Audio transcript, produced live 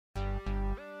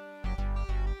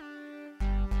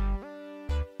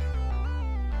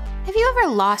Have you ever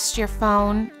lost your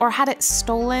phone or had it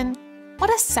stolen?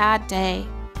 What a sad day.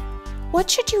 What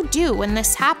should you do when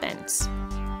this happens?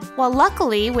 Well,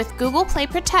 luckily, with Google Play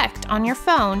Protect on your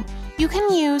phone, you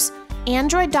can use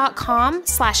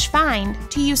android.com/find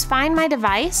to use Find My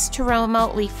Device to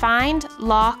remotely find,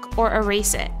 lock, or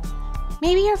erase it.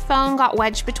 Maybe your phone got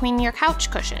wedged between your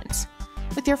couch cushions.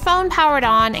 With your phone powered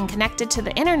on and connected to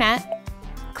the internet,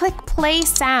 click Play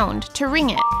Sound to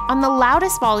ring it on the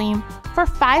loudest volume for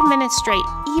 5 minutes straight,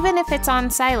 even if it's on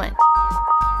silent.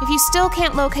 If you still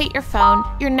can't locate your phone,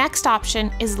 your next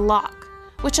option is Lock,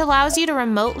 which allows you to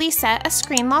remotely set a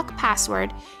screen lock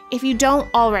password if you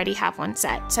don't already have one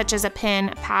set, such as a PIN,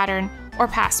 a pattern, or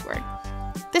password.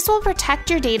 This will protect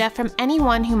your data from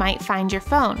anyone who might find your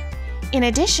phone. In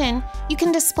addition, you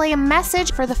can display a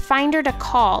message for the finder to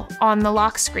call on the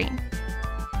lock screen.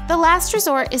 The last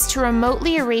resort is to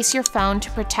remotely erase your phone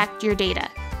to protect your data.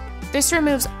 This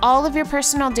removes all of your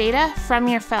personal data from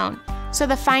your phone, so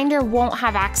the finder won't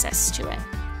have access to it.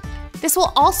 This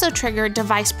will also trigger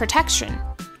device protection,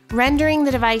 rendering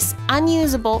the device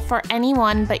unusable for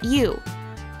anyone but you.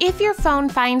 If your phone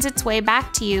finds its way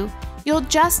back to you, you'll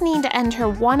just need to enter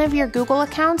one of your Google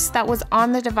accounts that was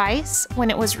on the device when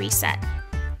it was reset.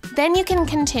 Then you can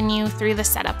continue through the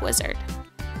setup wizard.